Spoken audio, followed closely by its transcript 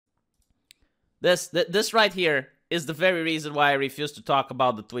This right here is the very reason why I refuse to talk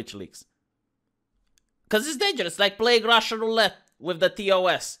about the Twitch leaks. Because it's dangerous, like playing Russian roulette with the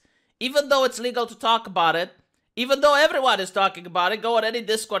TOS. Even though it's legal to talk about it, even though everyone is talking about it, go on any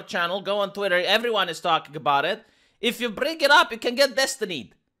Discord channel, go on Twitter, everyone is talking about it. If you bring it up, you can get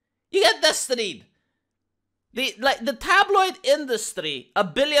destinied. You get destinied. The tabloid industry,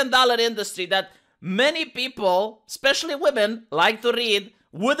 $1 billion industry that many people, especially women, like to read,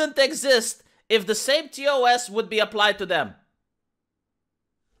 wouldn't exist if the same TOS would be applied to them.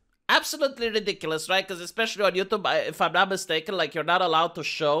 Absolutely ridiculous, right? Because especially on YouTube, if I'm not mistaken, like you're not allowed to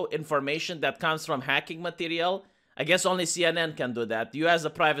show information that comes from hacking material. I guess only CNN can do that. You as a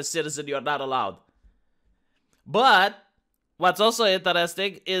private citizen, you're not allowed. But what's also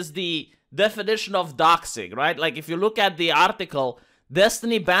interesting is the definition of doxing, right? Like if you look at the article,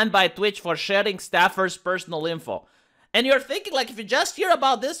 Destiny banned by Twitch for sharing staffers' personal info. And you're thinking, like, if you just hear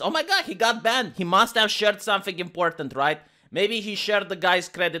about this, oh my god, he got banned. He must have shared something important, right? Maybe he shared the guy's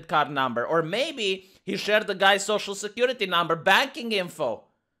credit card number. Or maybe he shared the guy's social security number, banking info.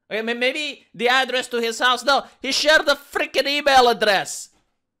 Okay, maybe the address to his house. No, he shared the freaking email address.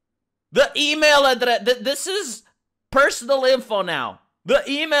 The email address. This is personal info now. The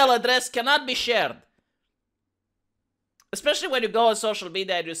email address cannot be shared. Especially when you go on social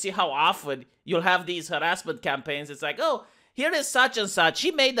media and you see how often you'll have these harassment campaigns. It's like, oh, here is such and such.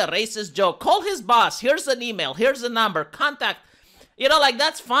 He made a racist joke. Call his boss. Here's an email. Here's a number. Contact. You know, like,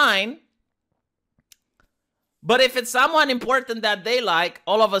 that's fine. But if it's someone important that they like,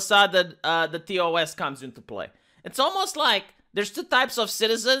 all of a sudden, the TOS comes into play. It's almost like there's two types of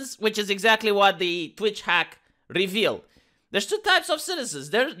citizens, which is exactly what the Twitch hack revealed. There's two types of citizens.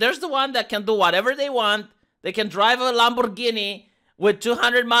 There's the one that can do whatever they want. They can drive a Lamborghini with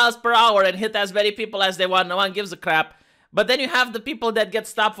 200 miles per hour and hit as many people as they want. No one gives a crap. But then you have the people that get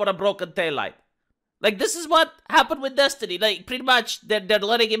stopped for a broken taillight. Like, this is what happened with Destiny. Like, pretty much, they're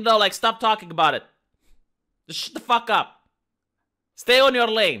letting him know, like, stop talking about it. Just shut the fuck up. Stay on your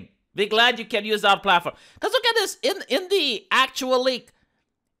lane. Be glad you can use our platform. Because look at this. In the actual leak,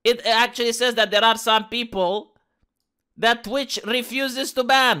 it actually says that there are some people that Twitch refuses to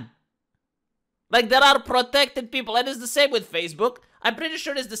ban. Like, there are protected people. And it's the same with Facebook. I'm pretty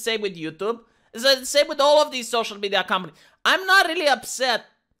sure it's the same with YouTube. It's the same with all of these social media companies. I'm not really upset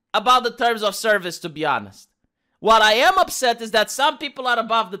about the terms of service, to be honest. What I am upset is that some people are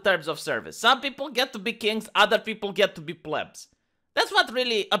above the terms of service. Some people get to be kings, other people get to be plebs. That's what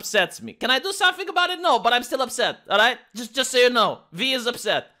really upsets me. Can I do something about it? No, but I'm still upset, alright? Just so you know, V is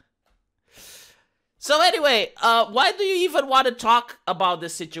upset. So anyway, why do you even want to talk about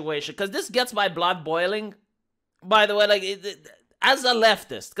this situation? Because this gets my blood boiling. By the way, like, as a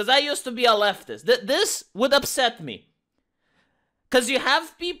leftist, because I used to be a leftist, this would upset me. Because you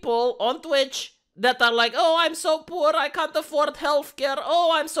have people on Twitch that are like, oh, I'm so poor, I can't afford healthcare.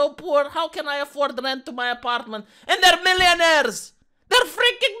 Oh, I'm so poor, how can I afford rent to my apartment? And they're millionaires. They're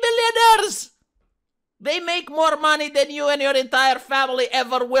freaking millionaires. They make more money than you and your entire family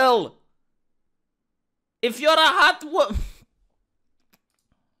ever will. If you're a hot woman,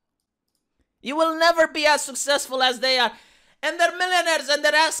 you will never be as successful as they are. And they're millionaires and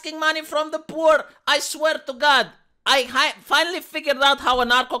they're asking money from the poor. I swear to God, I finally figured out how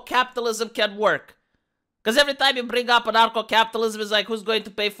anarcho-capitalism can work. Because every time you bring up anarcho-capitalism, it's like, who's going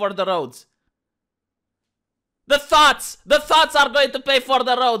to pay for the roads? The thoughts are going to pay for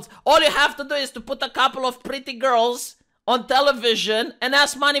the roads. All you have to do is to put a couple of pretty girls on television and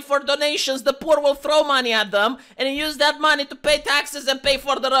ask money for donations. The poor will throw money at them and use that money to pay taxes and pay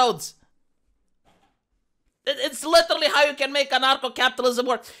for the roads. It's literally how you can make anarcho-capitalism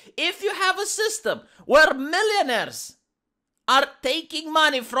work. If you have a system where millionaires are taking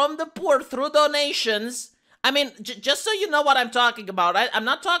money from the poor through donations, I mean, just so you know what I'm talking about, right? I'm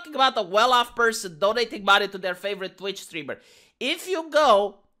not talking about a well-off person donating money to their favorite Twitch streamer. If you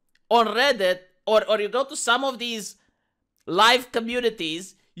go on Reddit or you go to some of these live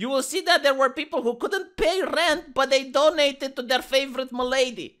communities, you will see that there were people who couldn't pay rent, but they donated to their favorite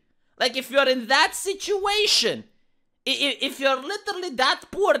milady. Like, if you're in that situation, if you're literally that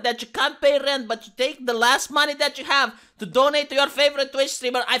poor that you can't pay rent, but you take the last money that you have to donate to your favorite Twitch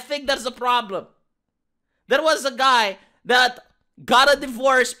streamer, I think there's a problem. There was a guy that got a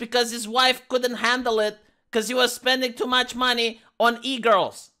divorce because his wife couldn't handle it because he was spending too much money on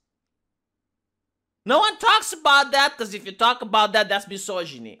e-girls. No one talks about that, because if you talk about that, that's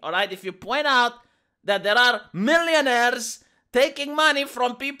misogyny, alright? If you point out that there are millionaires taking money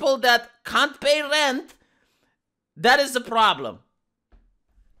from people that can't pay rent, that is the problem.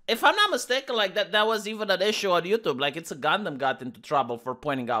 If I'm not mistaken, like, that was even an issue on YouTube. Like, It's a Gundam got into trouble for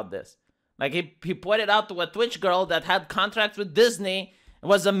pointing out this. Like he pointed out to a Twitch girl that had contracts with Disney,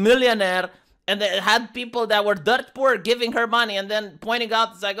 was a millionaire, and they had people that were dirt poor giving her money, and then pointing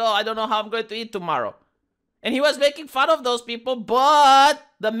out, it's like, oh, I don't know how I'm going to eat tomorrow. And he was making fun of those people, but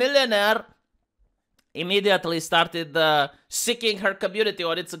the millionaire immediately started seeking her community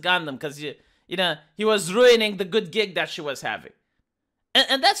or it's a Gundam, because he was ruining the good gig that she was having.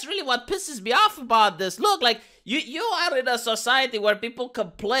 And that's really what pisses me off about this. Look, like, you are in a society where people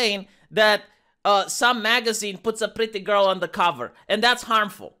complain that some magazine puts a pretty girl on the cover, and that's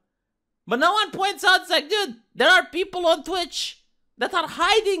harmful. But no one points out, it's like, dude, there are people on Twitch that are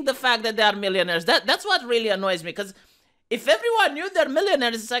hiding the fact that they are millionaires. That's what really annoys me, because if everyone knew they're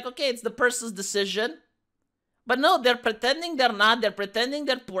millionaires, it's like, okay, it's the person's decision. But no, they're pretending they're not. They're pretending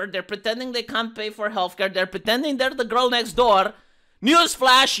they're poor. They're pretending they can't pay for healthcare. They're pretending they're the girl next door.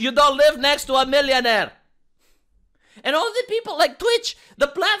 Newsflash, you don't live next to a millionaire. And all the people like Twitch, the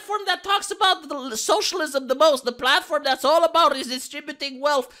platform that talks about the socialism the most, the platform that's all about is distributing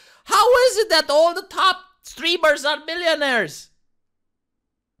wealth. How is it that all the top streamers are millionaires?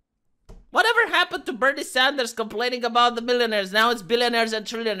 Whatever happened to Bernie Sanders complaining about the millionaires? Now it's billionaires and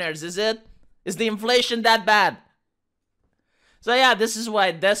trillionaires, is it? Is the inflation that bad? So yeah, this is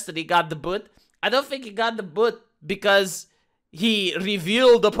why Destiny got the boot. I don't think he got the boot because he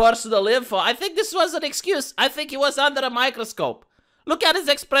revealed the personal info. I think this was an excuse. I think he was under a microscope. Look at his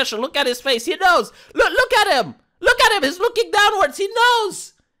expression. Look at his face. He knows. Look at him. Look at him. He's looking downwards. He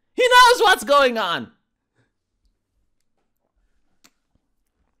knows. He knows what's going on.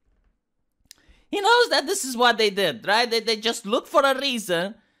 He knows that this is what they did, right? They just look for a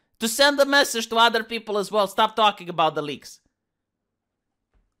reason to send a message to other people as well. Stop talking about the leaks.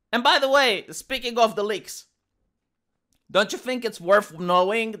 And by the way, speaking of the leaks, don't you think it's worth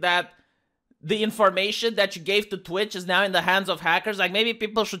knowing that the information that you gave to Twitch is now in the hands of hackers? Like, maybe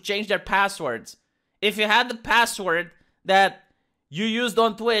people should change their passwords. If you had the password that you used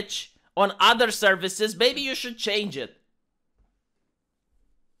on Twitch on other services, maybe you should change it.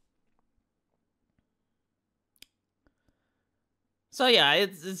 So yeah,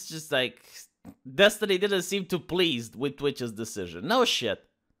 it's just like Destiny didn't seem too pleased with Twitch's decision. No shit.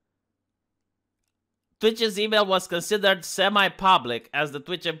 Twitch's email was considered semi-public, as the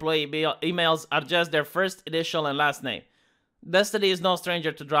Twitch employee emails are just their first initial and last name. Destiny is no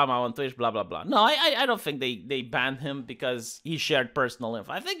stranger to drama on Twitch, blah, blah, blah. No, I don't think they banned him because he shared personal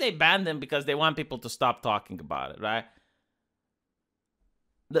info. I think they banned him because they want people to stop talking about it, right?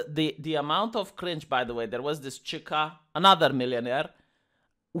 The amount of cringe, by the way, there was this chica, another millionaire,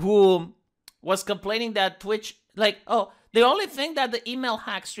 who was complaining that Twitch, like, oh, the only thing that the email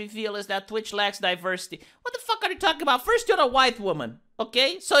hacks reveal is that Twitch lacks diversity. What the fuck are you talking about? First, you're a white woman,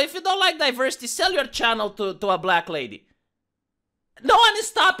 okay? So if you don't like diversity, sell your channel to a black lady. No one is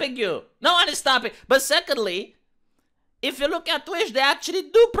stopping you. No one is stopping. But secondly, if you look at Twitch, they actually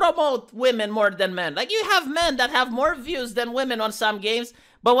do promote women more than men. Like, you have men that have more views than women on some games,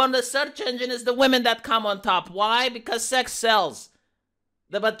 but when the search engine is the women that come on top. Why? Because sex sells.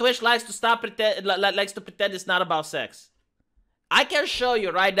 But Twitch likes to pretend it's not about sex. I can show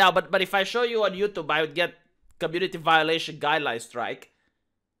you right now, but if I show you on YouTube, I would get community violation guideline strike.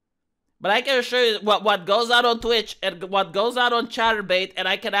 But I can show you what goes out on Twitch and what goes out on Chaturbate, and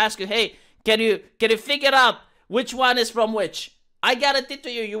I can ask you, hey, can you figure out which one is from which? I guarantee to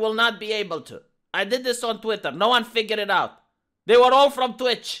you, you will not be able to. I did this on Twitter. No one figured it out. They were all from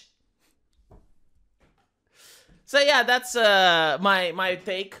Twitch. So yeah, that's my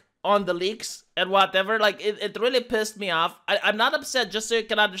take on the leaks and whatever. Like, it really pissed me off. I'm not upset, just so you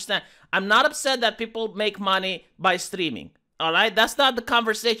can understand. I'm not upset that people make money by streaming. All right? That's not the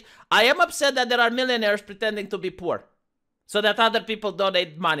conversation. I am upset that there are millionaires pretending to be poor so that other people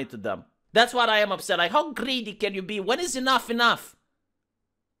donate money to them. That's what I am upset. Like, how greedy can you be? When is enough enough?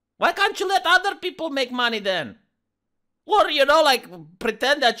 Why can't you let other people make money then? Or, you know, like,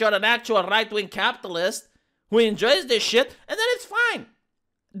 pretend that you're an actual right-wing capitalist who enjoys this shit, and then it's fine.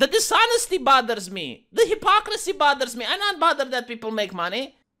 The dishonesty bothers me. The hypocrisy bothers me. I'm not bothered that people make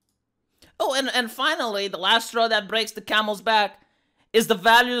money. Oh, and finally, the last straw that breaks the camel's back is the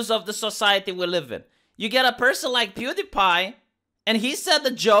values of the society we live in. You get a person like PewDiePie, and he said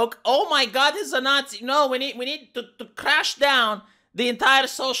the joke, oh my god, he's a Nazi. No, we need to crash down the entire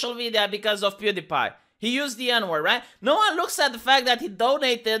social media because of PewDiePie. He used the N-word, right? No one looks at the fact that he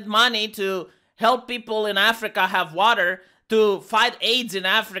donated money to help people in Africa have water, to fight AIDS in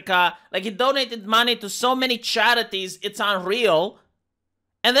Africa. Like, he donated money to so many charities, it's unreal.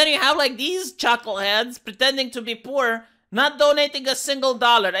 And then you have, like, these chuckleheads pretending to be poor Not donating a single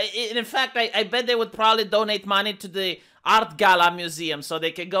dollar. In fact, I bet they would probably donate money to the Art Gala Museum so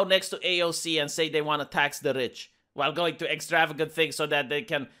they can go next to AOC and say they want to tax the rich while going to extravagant things so that they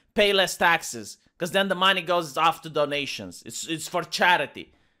can pay less taxes. Because then the money goes off to donations. It's for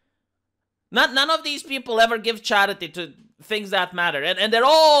charity. None of these people ever give charity to things that matter. And they're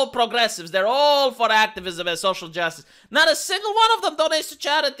all progressives. They're all for activism and social justice. Not a single one of them donates to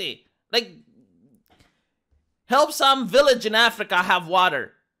charity. Like, help some village in Africa have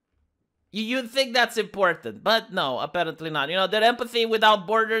water. You'd think that's important, but no, apparently not. You know, their empathy without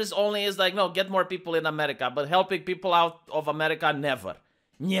borders only is like, no, get more people in America, but helping people out of America, never.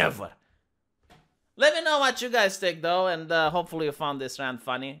 Never. Let me know what you guys think, though, and hopefully you found this rant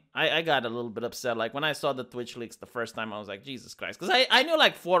funny. I got a little bit upset. Like, when I saw the Twitch leaks the first time, I was like, Jesus Christ. Because I knew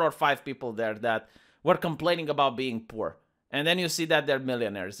like 4 or 5 people there that were complaining about being poor. And then you see that they're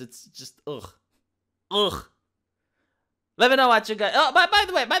millionaires. It's just, ugh. Ugh. Let me know what you guys... Oh, by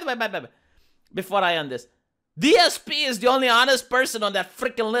the way, before I end this, DSP is the only honest person on that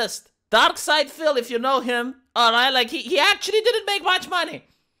freaking list. Darkside Phil, if you know him, alright, like, he actually didn't make much money.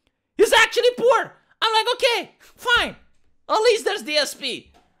 He's actually poor. I'm like, okay, fine. At least there's DSP.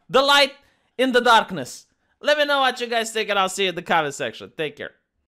 The light in the darkness. Let me know what you guys think, and I'll see you in the comment section. Take care.